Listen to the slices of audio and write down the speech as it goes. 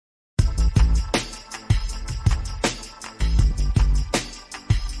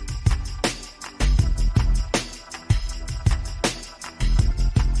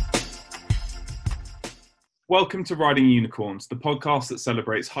Welcome to Riding Unicorns, the podcast that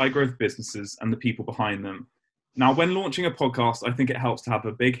celebrates high-growth businesses and the people behind them. Now, when launching a podcast, I think it helps to have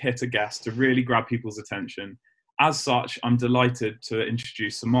a big hitter guest to really grab people's attention. As such, I'm delighted to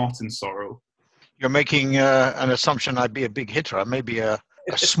introduce Sir Martin Sorrell. You're making an assumption I'd be a big hitter. I may be a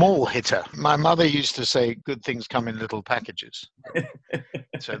small hitter. My mother used to say, good things come in little packages.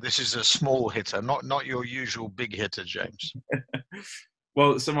 So this is a small hitter, not your usual big hitter, James.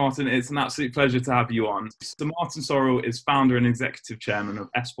 Well, Sir Martin, it's an absolute pleasure to have you on. Sir Martin Sorrell is founder and executive chairman of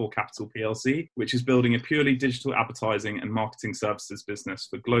S4 Capital PLC, which is building a purely digital advertising and marketing services business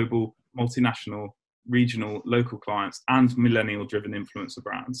for global, multinational, regional, local clients and millennial-driven influencer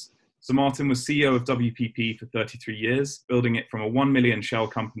brands. Sir Martin was CEO of WPP for 33 years, building it from a 1 million shell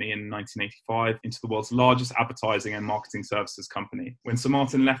company in 1985 into the world's largest advertising and marketing services company. When Sir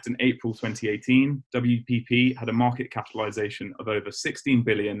Martin left in April 2018, WPP had a market capitalization of over 16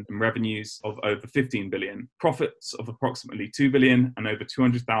 billion and revenues of over 15 billion, profits of approximately 2 billion and over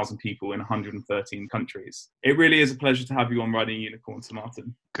 200,000 people in 113 countries. It really is a pleasure to have you on Riding Unicorn, Sir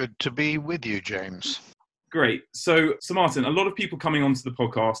Martin. Good to be with you, James. Great. So Martin, a lot of people coming onto the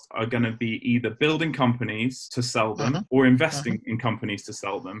podcast are going to be either building companies to sell them or investing in companies to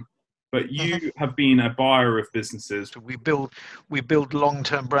sell them. But you have been a buyer of businesses. We build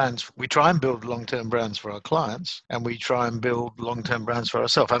long-term brands. We try and build long-term brands for our clients, and we try and build long-term brands for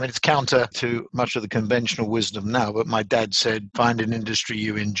ourselves. I mean, it's counter to much of the conventional wisdom now, but my dad said, find an industry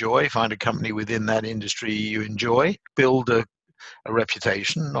you enjoy, find a company within that industry you enjoy, build a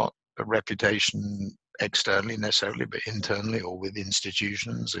reputation, not a reputation externally necessarily, but internally or with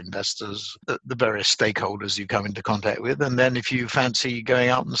institutions, investors, the various stakeholders you come into contact with. And then if you fancy going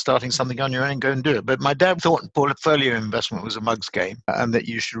out and starting something on your own, go and do it. But my dad thought portfolio investment was a mug's game and that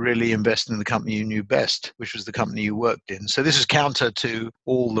you should really invest in the company you knew best, which was the company you worked in. So this is counter to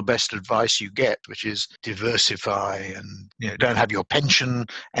all the best advice you get, which is diversify and don't have your pension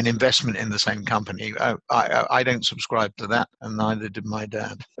and investment in the same company. I don't subscribe to that, and neither did my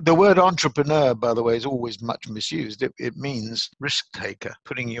dad. The word entrepreneur, by the way, is always much misused. It means risk taker,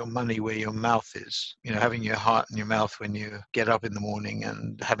 putting your money where your mouth is, having your heart in your mouth when you get up in the morning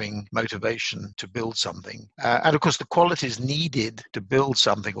and having motivation to build something. And of course, the qualities needed to build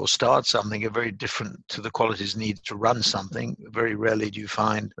something or start something are very different to the qualities needed to run something. Very rarely do you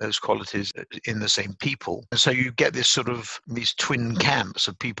find those qualities in the same people. And so you get these twin camps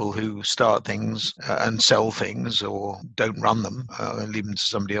of people who start things and sell things or don't run them and leave them to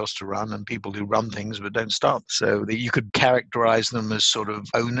somebody else to run, and people who run things but don't start. So that you could characterize them as sort of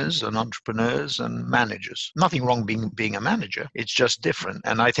owners and entrepreneurs and managers. Nothing wrong being a manager. It's just different.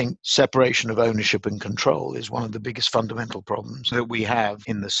 And I think separation of ownership and control is one of the biggest fundamental problems that we have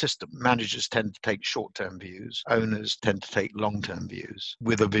in the system. Managers tend to take short-term views. Owners tend to take long-term views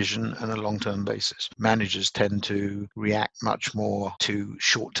with a vision and a long-term basis. Managers tend to react much more to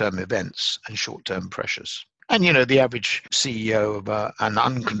short-term events and short-term pressures. And, the average CEO of an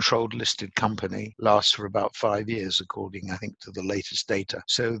uncontrolled listed company lasts for about 5 years, according, I think, to the latest data.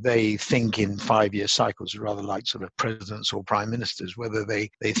 So they think in 5-year cycles, rather like sort of presidents or prime ministers. Whether they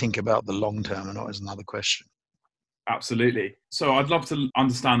think about the long term or not is another question. Absolutely. So I'd love to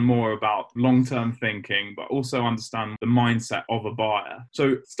understand more about long-term thinking, but also understand the mindset of a buyer.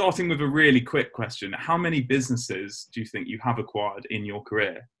 So starting with a really quick question, how many businesses do you think you have acquired in your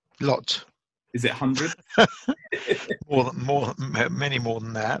career? Lots. Is it 100? Many more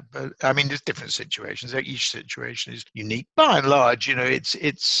than that. But I mean, there's different situations. Each situation is unique. By and large,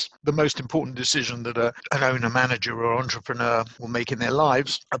 it's the most important decision that an owner, manager, or entrepreneur will make in their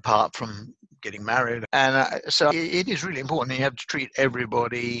lives, apart from getting married. And so it is really important. You have to treat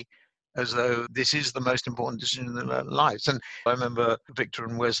everybody as though this is the most important decision in their lives. And I remember Victor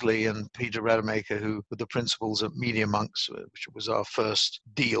and Wesley and Peter Rademacher, who were the principals at Media Monks, which was our first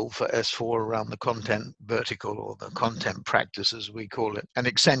deal for S4 around the content vertical, or the content practice, as we call it. And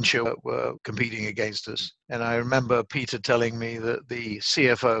Accenture were competing against us. And I remember Peter telling me that the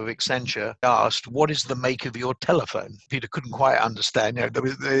CFO of Accenture asked, what is the make of your telephone? Peter couldn't quite understand.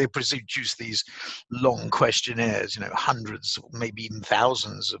 They produced these long questionnaires, hundreds, maybe even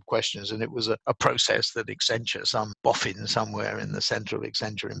thousands of questions. And it was a process that Accenture, some boffin somewhere in the center of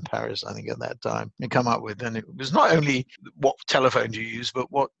Accenture in Paris, I think at that time, had come up with. And it was not only what telephone do you use, but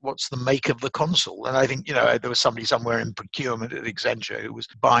what's the make of the console? And I think, there was somebody somewhere in procurement at Accenture who was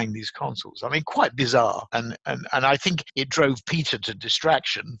buying these consoles. I mean, quite bizarre. And I think it drove Peter to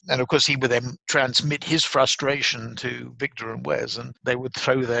distraction. And of course, he would then transmit his frustration to Victor and Wes, and they would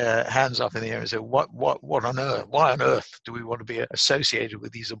throw their hands up in the air and say, what on earth? Why on earth do we want to be associated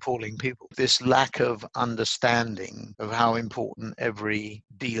with these appalling people? This lack of understanding of how important every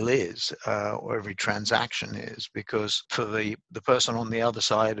deal is, or every transaction is, because for the person on the other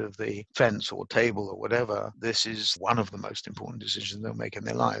side of the fence or table or whatever, this is one of the most important decisions they'll make in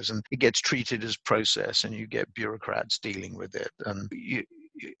their lives. And it gets treated as process, and you get bureaucrats dealing with it. And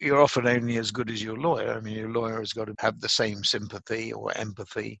you're often only as good as your lawyer. I mean, your lawyer has got to have the same sympathy or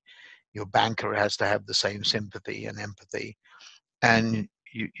empathy. Your banker has to have the same sympathy and empathy. And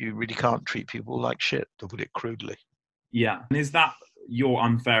you really can't treat people like shit, to put it crudely. Yeah. And is that your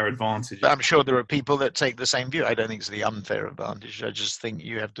unfair advantage? I'm sure there are people that take the same view. I don't think it's the unfair advantage. I just think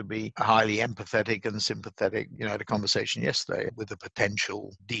you have to be highly empathetic and sympathetic. I had a conversation yesterday with a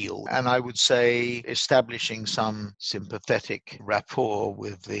potential deal, and I would say establishing some sympathetic rapport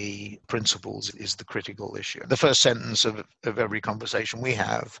with the principals is the critical issue. The first sentence of every conversation we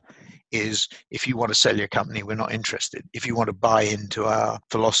have is, if you want to sell your company, we're not interested. If you want to buy into our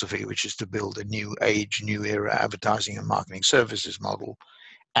philosophy, which is to build a new age, new era advertising and marketing services model,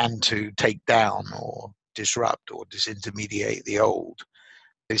 and to take down or disrupt or disintermediate the old.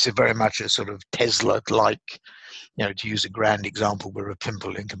 It's very much a sort of Tesla-like, to use a grand example, we're a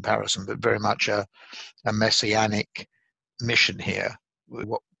pimple in comparison, but very much a messianic mission here.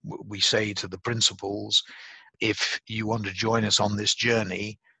 What we say to the principals, if you want to join us on this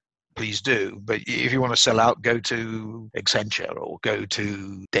journey, please do. But if you want to sell out, go to Accenture or go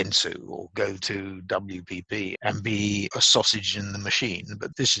to Dentsu or go to WPP and be a sausage in the machine.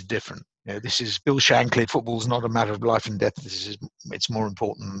 But this is different. This is Bill Shankly. Football's not a matter of life and death. It's more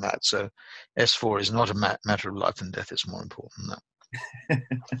important than that. So S4 is not a matter of life and death. It's more important than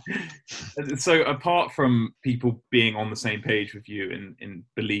that. So apart from people being on the same page with you in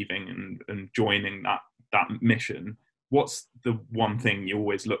believing and joining that mission, what's the one thing you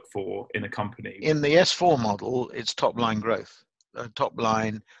always look for in a company? In the S4 model, it's top line growth, top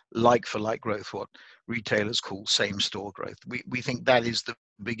line like-for-like growth, what retailers call same-store growth. We think that is the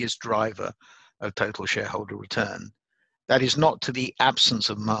biggest driver of total shareholder return. That is not to the absence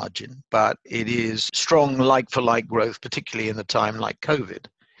of margin, but it is strong like-for-like growth, particularly in a time like COVID.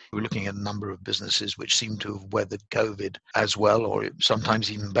 We're looking at a number of businesses which seem to have weathered COVID as well, or sometimes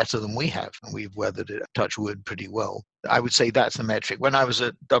even better than we have. And we've weathered it, touch wood, pretty well. I would say that's the metric. When I was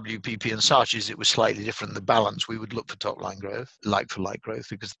at WPP and Saatchi's, it was slightly different. The balance, we would look for top line growth, like-for-like growth,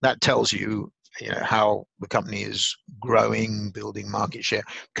 because that tells you, how the company is growing, building market share.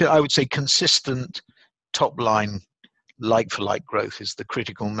 I would say consistent top line like-for-like growth is the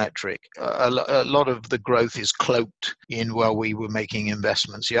critical metric. A lot of the growth is cloaked in, we were making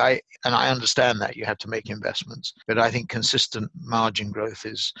investments. Yeah, I understand that you have to make investments, but I think consistent margin growth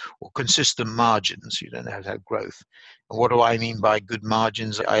or consistent margins, you don't have to have growth. And what do I mean by good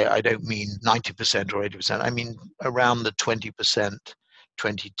margins? I don't mean 90% or 80%. I mean around the 20%.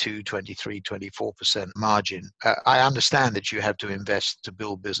 22, 23, 24% margin. I understand that you have to invest to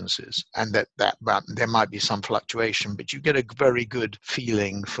build businesses, and that there might be some fluctuation, but you get a very good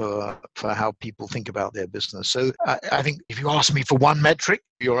feeling for how people think about their business. So I think if you ask me for one metric,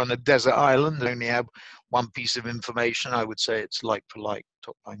 you're on a desert island and only have one piece of information, I would say it's like-for-like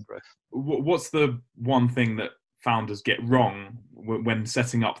top line growth. What's the one thing that founders get wrong when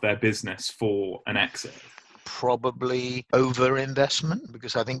setting up their business for an exit? Probably over-investment,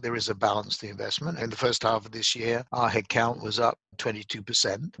 because I think there is a balance to investment. In the first half of this year, our headcount was up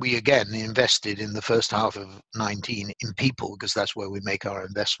 22%. We again invested in the first half of 19 in people, because that's where we make our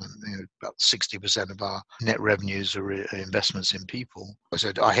investment. About 60% of our net revenues are investments in people. So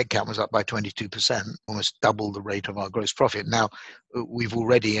our headcount was up by 22%, almost double the rate of our gross profit. Now, we've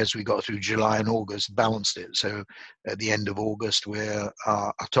already, as we got through July and August, balanced it. So at the end of August,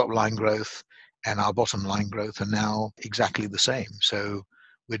 our top line growth and our bottom line growth are now exactly the same. So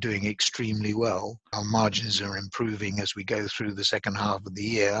we're doing extremely well. Our margins are improving as we go through the second half of the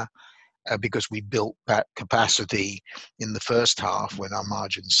year, because we built that capacity in the first half when our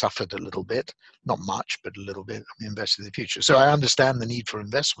margins suffered a little bit, not much, but a little bit. We invested in the future. So I understand the need for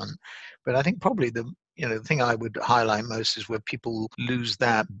investment, but I think probably the thing I would highlight most is where people lose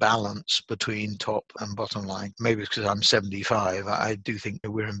that balance between top and bottom line. Maybe it's because I'm 75. I do think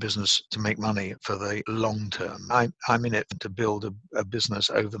that we're in business to make money for the long term. I'm in it to build a business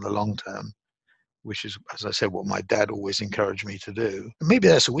over the long term, which is, as I said, what my dad always encouraged me to do. Maybe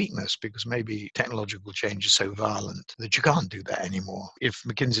that's a weakness, because maybe technological change is so violent that you can't do that anymore. If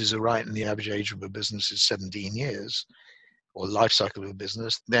McKinsey's are right and the average age of a business is 17 years, or life cycle of the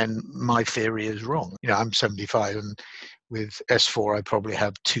business, then my theory is wrong. I'm 75, and with S4, I probably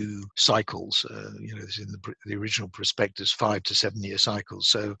have 2 cycles. This is in the original prospectus, 5 to 7 year cycles.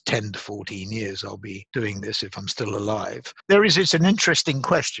 So 10 to 14 years I'll be doing this if I'm still alive. It's an interesting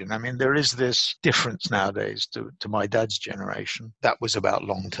question. I mean, there is this difference nowadays to my dad's generation. That was about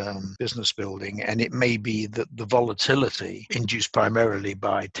long-term business building. And it may be that the volatility induced primarily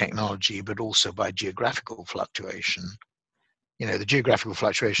by technology, but also by geographical fluctuation. The geographical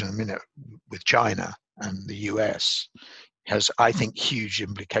fluctuation with China and the US has, I think, huge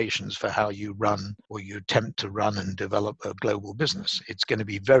implications for how you run or you attempt to run and develop a global business. It's going to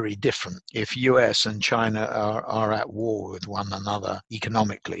be very different if US and China are at war with one another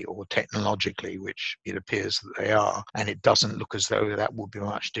economically or technologically, which it appears that they are. And it doesn't look as though that would be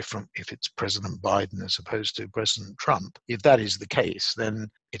much different if it's President Biden as opposed to President Trump. If that is the case, then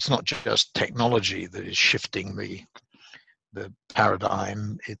it's not just technology that is shifting the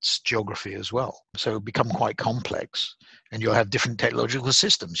paradigm, it's geography as well. So it'll become quite complex, and you'll have different technological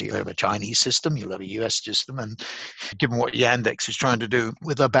systems. You'll have a Chinese system, you'll have a US system, and given what Yandex is trying to do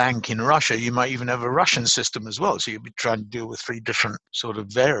with a bank in Russia, you might even have a Russian system as well. So you'll be trying to deal with 3 different sort of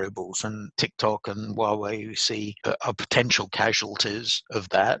variables, and TikTok and Huawei, you see, are potential casualties of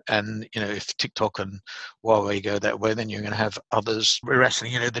that. And, if TikTok and Huawei go that way, then you're going to have others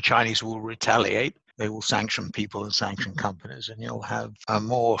wrestling. The Chinese will retaliate. They will sanction people and sanction companies, and you'll have a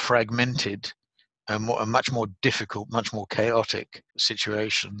more fragmented, a much more difficult, much more chaotic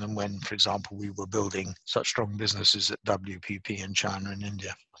situation than when, for example, we were building such strong businesses at WPP in China and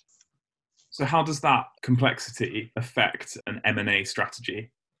India. So how does that complexity affect an M&A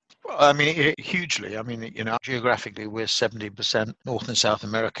strategy? Well, I mean, hugely. I mean, geographically, we're 70% North and South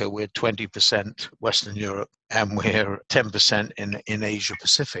America, we're 20% Western Europe, and we're 10% in Asia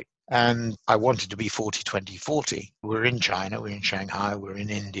Pacific. And I wanted to be 40-20-40. We're in China, we're in Shanghai, we're in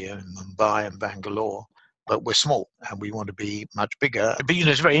India, in Mumbai and Bangalore, but we're small and we want to be much bigger. But,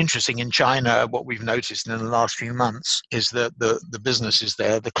 it's very interesting in China, what we've noticed in the last few months is that the businesses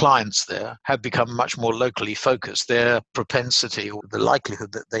there, the clients there, have become much more locally focused. Their propensity or the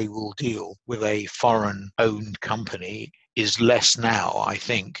likelihood that they will deal with a foreign-owned company is less now, I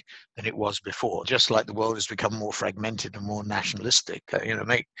think, than it was before. Just like the world has become more fragmented and more nationalistic,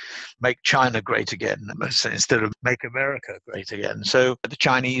 make China great again instead of make America great again. So the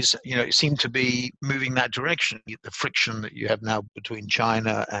Chinese, seem to be moving that direction. The friction that you have now between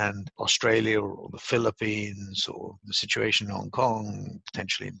China and Australia or the Philippines, or the situation in Hong Kong,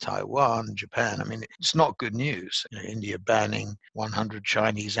 potentially in Taiwan, Japan. I mean, it's not good news. India banning 100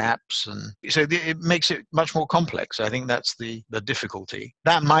 Chinese apps, and so it makes it much more complex. I think that's the difficulty.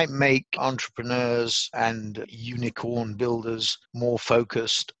 That might make entrepreneurs and unicorn builders more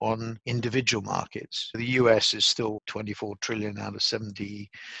focused on individual markets. The US is still 24 trillion out of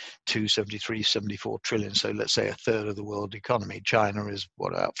 72, 73, 74 trillion. So let's say a third of the world economy. China is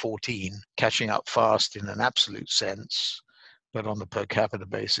about 14, catching up fast in an absolute sense, but on the per capita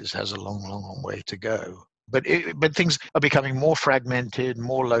basis has a long, long way to go. But things are becoming more fragmented,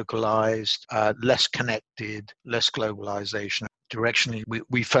 more localized, less connected, less globalization. Directionally,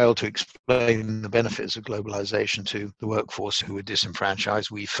 we fail to explain the benefits of globalization to the workforce who are disenfranchised.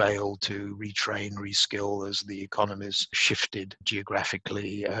 We fail to retrain, reskill as the economies shifted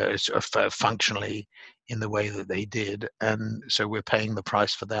geographically, functionally in the way that they did. And so we're paying the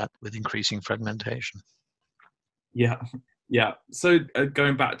price for that with increasing fragmentation. Yeah. So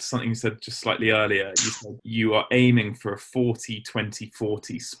going back to something you said just slightly earlier, you said you are aiming for a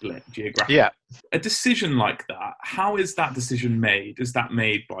 40-20-40 split geographically. Yeah. A decision like that, how is that decision made? Is that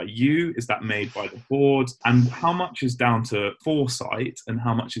made by you? Is that made by the board? And how much is down to foresight and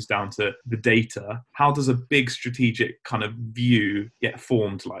how much is down to the data? How does a big strategic kind of view get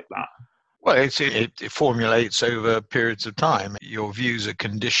formed like that? Well, it formulates over periods of time. Your views are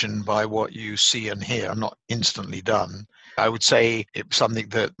conditioned by what you see and hear, not instantly done. I would say it's something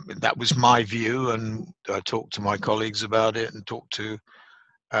that was my view, and I talked to my colleagues about it and talked to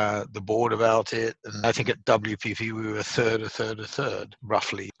the board about it. And I think at WPP we were a third,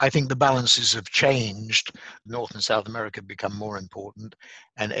 roughly. I think the balances have changed. North and South America become more important,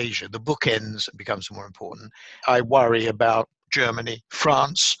 and Asia, the bookends, becomes more important. I worry about Germany,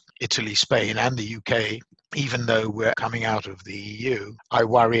 France, Italy, Spain, and the UK. Even though we're coming out of the EU, I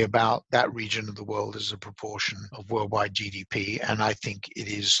worry about that region of the world as a proportion of worldwide GDP, and I think it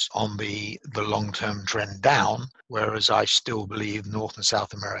is on the long-term trend down, whereas I still believe North and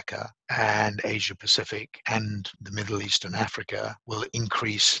South America and Asia Pacific and the Middle East and Africa will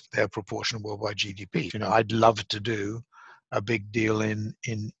increase their proportion of worldwide GDP. I'd love to do a big deal in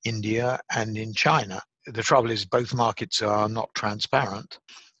India and in China. the trouble is both markets are not transparent.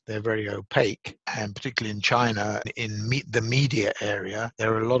 They're very opaque, and particularly in China, in the media area,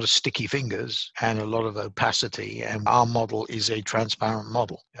 there are a lot of sticky fingers and a lot of opacity, and our model is a transparent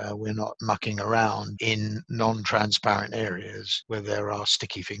model. We're not mucking around in non-transparent areas where there are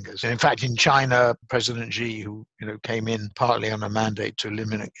sticky fingers. And in fact, in China, President Xi, who came in partly on a mandate to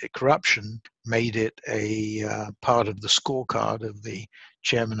eliminate corruption, made it a part of the scorecard of the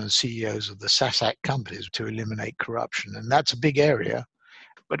chairman and CEOs of the SASAC companies to eliminate corruption. And that's a big area.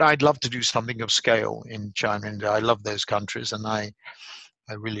 But I'd love to do something of scale in China and India. I love those countries, and I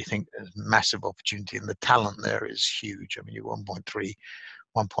really think there's massive opportunity, and the talent there is huge. I mean, you're 1.3,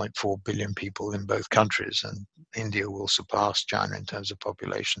 1.4 billion people in both countries, and India will surpass China in terms of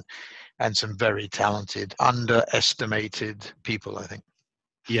population, and some very talented, underestimated people, I think.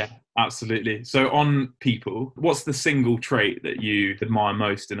 Yeah, absolutely. So on people, what's the single trait that you admire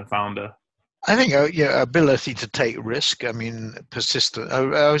most in a founder? I think ability to take risk. I mean, persistent.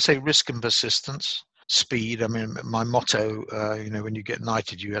 I would say risk and persistence. Speed. I mean, my motto, when you get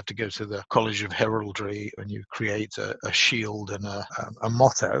knighted, you have to go to the College of Heraldry and you create a shield and a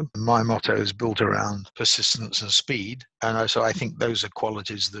motto. My motto is built around persistence and speed. And so I think those are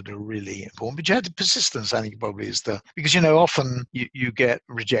qualities that are really important. But you have the persistence, I think, probably is because, often you get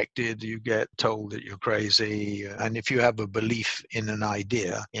rejected, you get told that you're crazy. And if you have a belief in an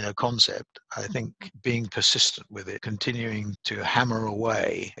idea, in a concept, I think being persistent with it, continuing to hammer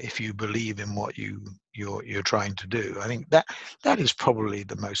away if you believe in what you're trying to do. I think that is probably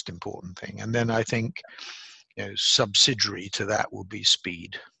the most important thing. And then I think subsidiary to that will be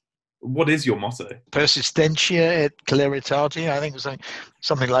speed. What is your motto? Persistentia et claritate. I think it was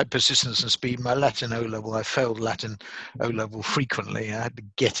something like persistence and speed. My Latin O-level, I failed Latin O-level frequently. I had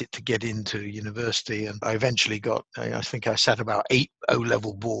to get into university, and I eventually got, I think I sat about 8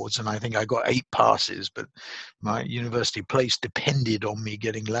 O-level boards, and I think I got 8 passes, but my university place depended on me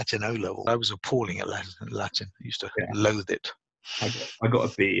getting Latin O-level. I was appalling at Latin. I used to loathe it. I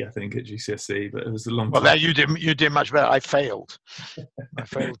got a B, I think, at GCSE, but it was a long time. Well, you did much better. I failed. I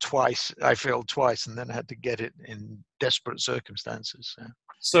failed twice, and then I had to get it in desperate circumstances. Yeah.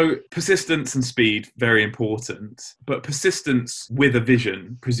 So persistence and speed, very important, but persistence with a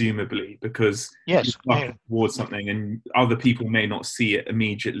vision, presumably, because yes, you're working towards something and other people may not see it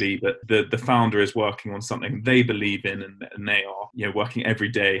immediately, but the founder is working on something they believe in, and they are working every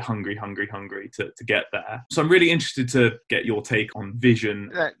day, hungry to get there. So I'm really interested to get your take on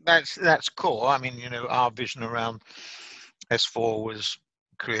vision. That's cool. I mean, our vision around S4 was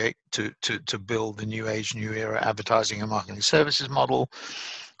create to build the new age, new era advertising and marketing services model,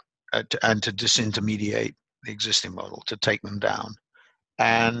 and to disintermediate the existing model, to take them down,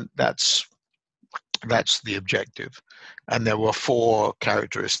 and that's the objective. And there were 4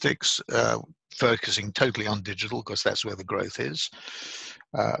 characteristics: focusing totally on digital, because that's where the growth is.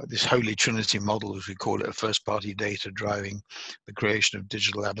 This holy trinity model, as we call it, of first-party data driving the creation of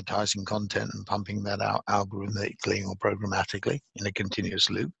digital advertising content and pumping that out algorithmically or programmatically in a continuous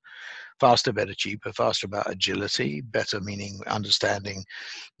loop. Faster, better, cheaper. Faster about agility. Better meaning understanding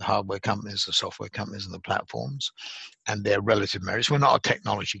the hardware companies, the software companies, and the platforms and their relative merits. We're not a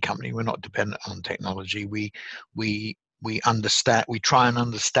technology company. We're not dependent on technology. We understand. We try and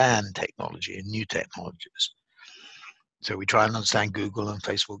understand technology and new technologies. So we try and understand Google and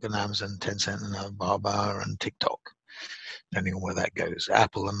Facebook and Amazon, Tencent and Alibaba and TikTok, depending on where that goes.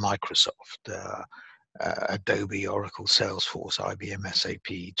 Apple and Microsoft, Adobe, Oracle, Salesforce, IBM,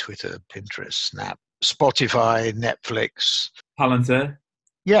 SAP, Twitter, Pinterest, Snap, Spotify, Netflix. Palantir?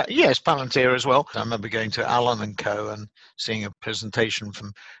 Yes, Palantir as well. I remember going to Allen & Co. and seeing a presentation from,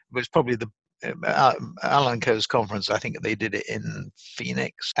 it was probably the Allen & Co.'s conference. I think they did it in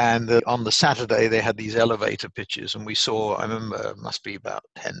Phoenix, and on the Saturday they had these elevator pitches, and we saw, I remember it must be about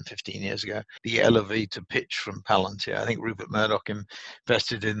 10-15 years ago, the elevator pitch from Palantir. I think Rupert Murdoch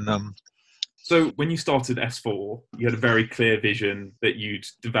invested in them. So when you started S4, you had a very clear vision that you'd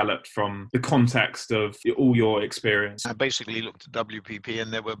developed from the context of all your experience. I basically looked at WPP,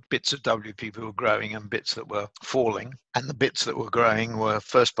 and there were bits of WPP that were growing and bits that were falling. And the bits that were growing were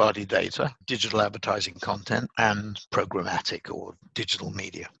first-party data, digital advertising content, and programmatic or digital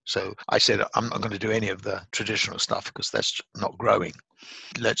media. So I said, I'm not going to do any of the traditional stuff because that's not growing.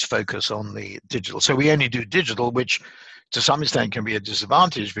 Let's focus on the digital. So we only do digital, which to some extent can be a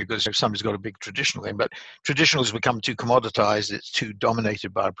disadvantage because if somebody's got a big traditional thing, but traditional has become too commoditized, it's too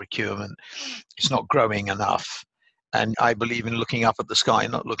dominated by procurement, it's not growing enough. And I believe in looking up at the sky,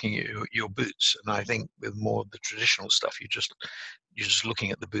 not looking at your boots. And I think with more of the traditional stuff, you're just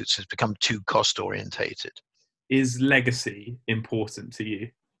looking at the boots. It's become too cost orientated. Is legacy important to you?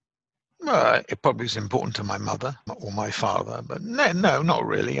 It probably was important to my mother or my father, but no, not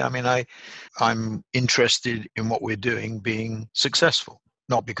really. I mean, I'm interested in what we're doing being successful,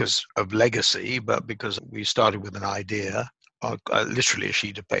 not because of legacy, but because we started with an idea, literally a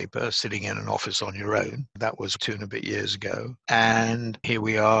sheet of paper sitting in an office on your own. That was 2 and a bit years ago. And here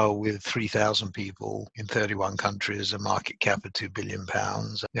we are with 3,000 people in 31 countries, a market cap of £2 billion,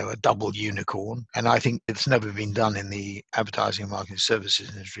 a double unicorn. And I think it's never been done in the advertising and marketing services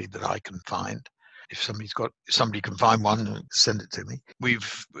industry that I can find. If somebody can find one, send it to me.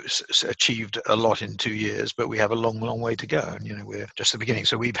 We've achieved a lot in 2 years, but we have a long, long way to go. And, we're just at the beginning.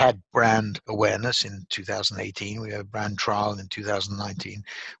 So we've had brand awareness in 2018. We had brand trial in 2019.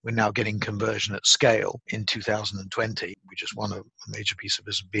 We're now getting conversion at scale in 2020. We just won a major piece of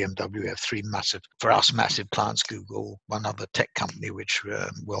business, BMW. We have three massive clients, Google, one other tech company, which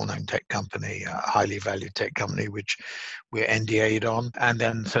well-known tech company, a highly valued tech company, which we're NDA'd on. And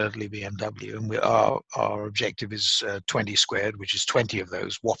then thirdly, BMW. And our objective is 20 squared, which is 20 of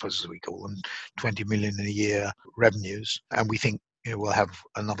those whoppers, as we call them, 20 million a year revenues. And we think we'll have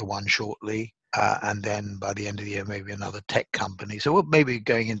another one shortly. And then by the end of the year, maybe another tech company. So we'll maybe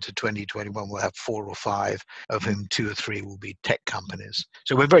going into 2021, we'll have 4 or 5, of whom 2 or 3 will be tech companies.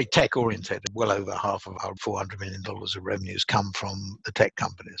 So we're very tech oriented. Well over half of our $400 million of revenues come from the tech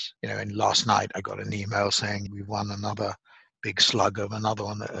companies. And last night I got an email saying we won another big slug of another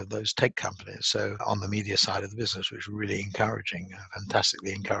one of those tech companies. So on the media side of the business, which was really encouraging,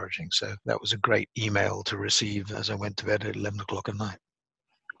 fantastically encouraging. So that was a great email to receive as I went to bed at 11 o'clock at night.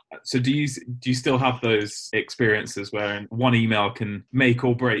 So do you still have those experiences where one email can make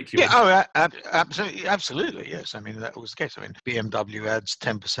or break your... Yeah, absolutely, yes. I mean, that was the case. I mean, BMW adds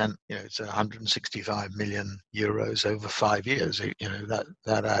 10%, it's 165 million euros over 5 years.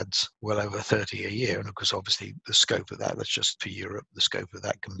 That adds well over 30 a year. And of course, obviously, the scope of that's just for Europe. The scope of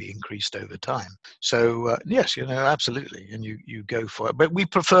that can be increased over time. So yes, absolutely. And you go for it. But we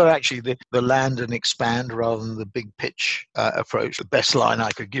prefer actually the land and expand rather than the big pitch approach. The best line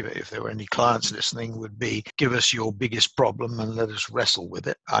I could give it, if there were any clients listening, would be give us your biggest problem and let us wrestle with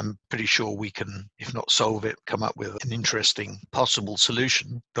it. I'm pretty sure we can, if not solve it, come up with an interesting possible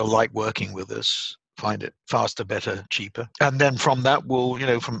solution. They'll like working with us, find it faster, better, cheaper. And then from that, we'll,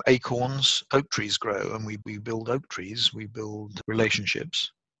 from acorns, oak trees grow, and we build oak trees, we build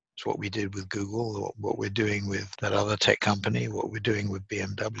relationships. It's what we did with Google, what we're doing with that other tech company, what we're doing with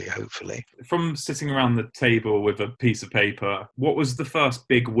BMW, hopefully. From sitting around the table with a piece of paper, what was the first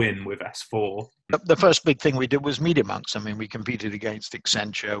big win with S4? The first big thing we did was MediaMonks. I mean, we competed against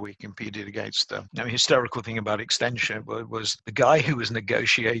Accenture. We competed against the hysterical thing about Accenture was the guy who was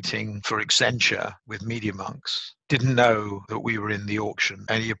negotiating for Accenture with MediaMonks didn't know that we were in the auction,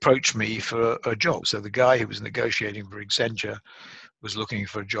 and he approached me for a job. So the guy who was negotiating for Accenture was looking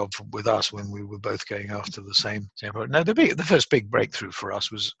for a job with us when we were both going after the same project. No, the first big breakthrough for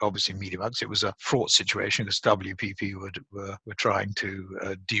us was obviously MediaMonks. It was a fraught situation because WPP were trying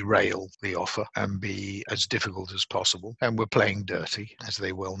to derail the offer and be as difficult as possible. And we're playing dirty, as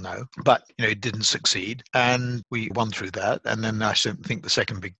they well know. But, it didn't succeed. And we won through that. And then I think the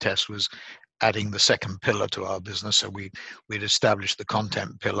second big test was adding the second pillar to our business. So we'd established the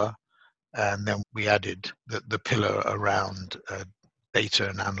content pillar. And then we added the pillar around data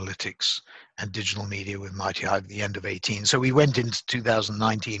and analytics and digital media with Mighty Hive at the end of 2018. So we went into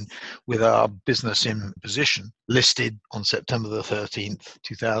 2019 with our business in position, listed on September the 13th,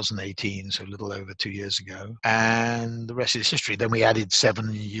 2018, so a little over 2 years ago. And the rest is history. Then we added 7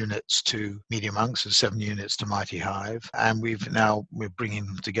 units to MediaMonks and 7 units to Mighty Hive. And we're bringing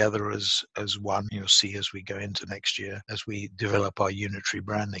them together as one. You'll see as we go into next year, as we develop our unitary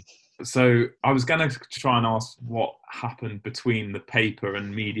branding. So I was going to try and ask what happened between the paper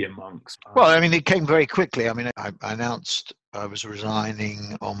and MediaMonks. Well, it came very quickly. I announced I was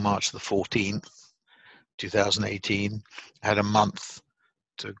resigning on March the 14th, 2018. I had a month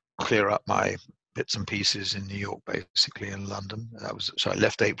to clear up my bits and pieces in New York, basically, in London. So I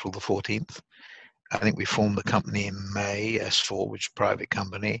left April the 14th. I think we formed the company in May, S4, which is a private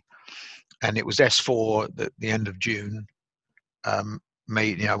company. And it was S4 at the end of June.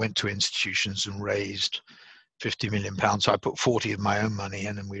 I went to institutions and raised £50 million. So I put 40 of my own money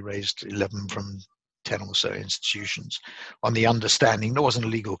in, and we raised 11 from 10 or so institutions on the understanding there wasn't a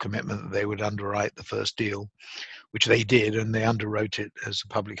legal commitment that they would underwrite the first deal, which they did, and they underwrote it as a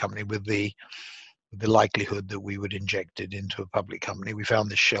public company with the likelihood that we would inject it into a public company. We found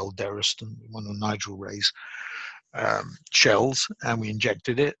this shell, Derriston, one of Nigel Ray's shells, and we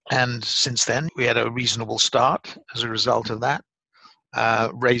injected it. And since then, we had a reasonable start as a result of that.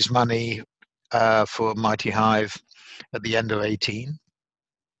 Raised money for Mighty Hive at the end of 2018.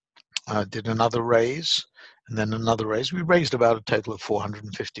 did another raise, and then another raise. We raised about a total of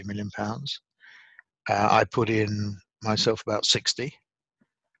 £450 million. I put in myself about 60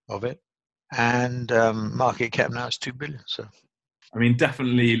 of it, and market cap now is 2 billion. So, I mean,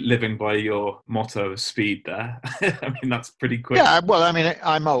 definitely living by your motto of speed there. I mean, that's pretty quick. Yeah, well, I mean,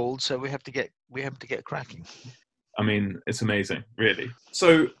 I'm old, so we have to get cracking. I mean, it's amazing, really.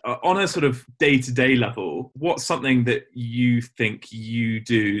 So on a sort of day-to-day level, what's something that you think you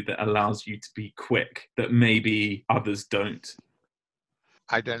do that allows you to be quick that maybe others don't?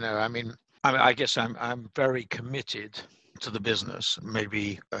 I don't know. I mean, I guess I'm very committed to the business,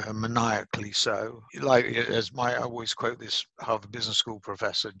 maybe maniacally so. Like, I always quote this Harvard Business School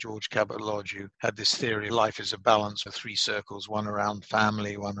professor, George Cabot Lodge, who had this theory: life is a balance of 3 circles, one around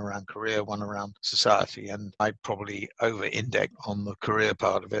family, one around career, one around society. And I probably over-index on the career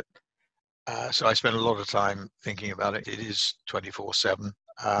part of it. So I spend a lot of time thinking about it. It is 24/7.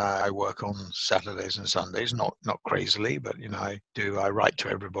 I work on Saturdays and Sundays, not crazily, but I write to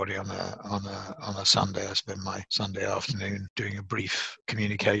everybody on a Sunday. I spend my Sunday afternoon doing a brief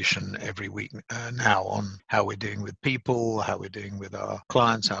communication every week now on how we're doing with people, how we're doing with our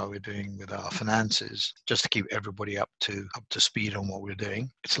clients, how we're doing with our finances, just to keep everybody up to speed on what we're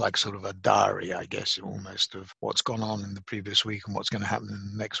doing. It's like sort of a diary, I guess, almost, of what's gone on in the previous week and what's going to happen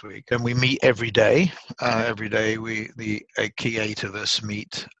in the next week. Then we meet every day. Every day the key 8 of us meet.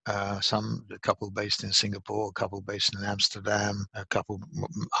 A couple based in Singapore, a couple based in Amsterdam,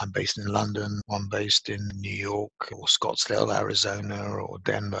 I'm based in London, one based in New York or Scottsdale, Arizona, or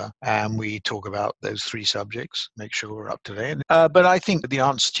Denver, and we talk about those 3 subjects, make sure we're up to date. But I think the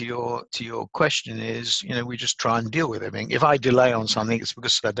answer to your question is, we just try and deal with everything. If I delay on something, it's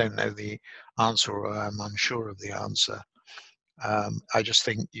because I don't know the answer or I'm unsure of the answer. I just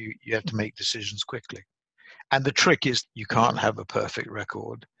think you have to make decisions quickly. And the trick is you can't have a perfect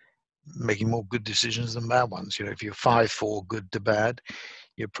record, making more good decisions than bad ones. If you're 5-4 good to bad,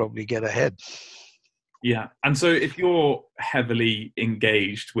 you'll probably get ahead. Yeah. And so if you're heavily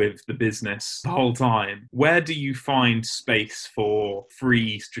engaged with the business the whole time, where do you find space for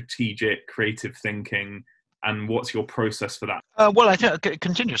free, strategic, creative thinking? And what's your process for that? Well, I think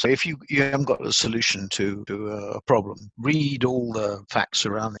continuously. If you haven't got a solution to a problem, read all the facts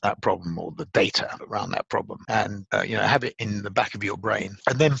around that problem or the data around that problem, and have it in the back of your brain,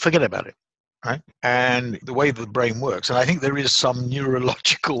 and then forget about it. Right? And the way the brain works, and I think there is some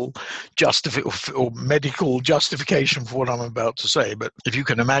neurological or medical justification for what I'm about to say, but if you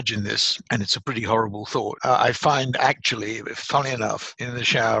can imagine this, and it's a pretty horrible thought, I find actually, funny enough, in the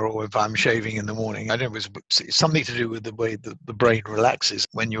shower or if I'm shaving in the morning, I don't know, it's something to do with the way the brain relaxes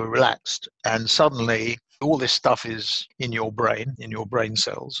when you're relaxed, and suddenly all this stuff is in your brain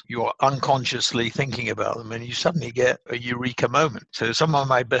cells. You're unconsciously thinking about them, and you suddenly get a eureka moment. So some of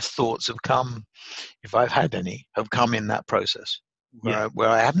my best thoughts have come, if I've had any, have come in that process, where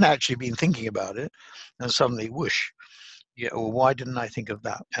I haven't actually been thinking about it, and suddenly, whoosh, well, why didn't I think of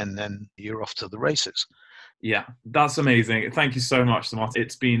that? And then you're off to the races. Yeah, that's amazing. Thank you so much, Martin.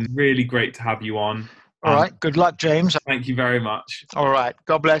 It's been really great to have you on. All right. Good luck, James. Thank you very much. All right.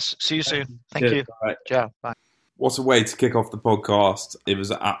 God bless. See you soon. Thank you. Right. Ciao. Bye. What a way to kick off the podcast. It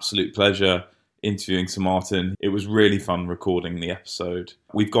was an absolute pleasure interviewing Sir Martin. It was really fun recording the episode.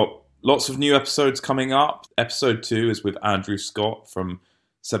 We've got lots of new episodes coming up. Episode 2 is with Andrew Scott from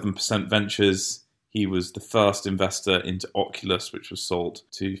 7% Ventures. He was the first investor into Oculus, which was sold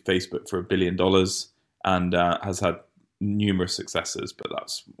to Facebook for $1 billion, and has had numerous successes, but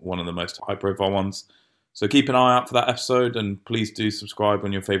that's one of the most high-profile ones. So keep an eye out for that episode, and please do subscribe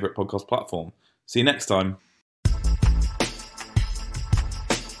on your favourite podcast platform. See you next time.